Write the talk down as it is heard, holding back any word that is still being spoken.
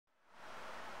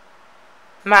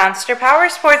Monster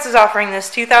Powersports is offering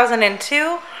this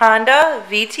 2002 Honda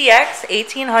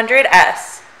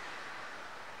VTX1800S.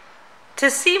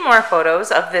 To see more photos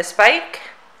of this bike,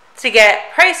 to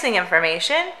get pricing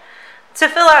information, to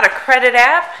fill out a credit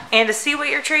app, and to see what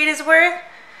your trade is worth,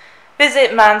 visit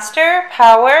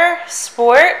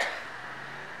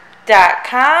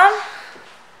monsterpowersport.com.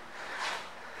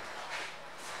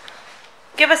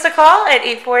 Give us a call at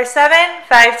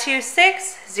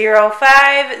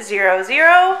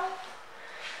 847-526-0500,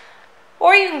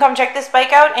 or you can come check this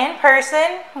bike out in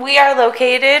person. We are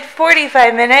located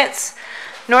 45 minutes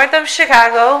north of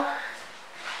Chicago,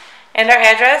 and our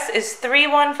address is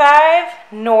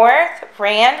 315 North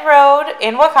Rand Road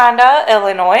in Wauconda,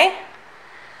 Illinois.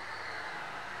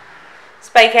 This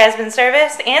bike has been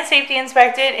serviced and safety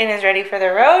inspected and is ready for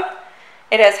the road.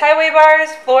 It has highway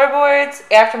bars, floorboards,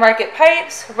 aftermarket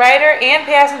pipes, rider and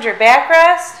passenger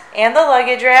backrest, and the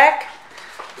luggage rack.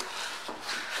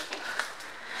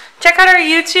 Check out our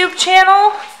YouTube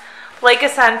channel, like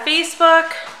us on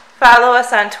Facebook, follow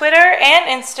us on Twitter and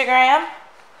Instagram.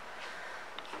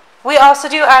 We also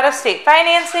do out-of-state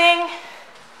financing,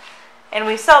 and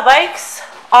we sell bikes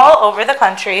all over the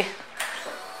country.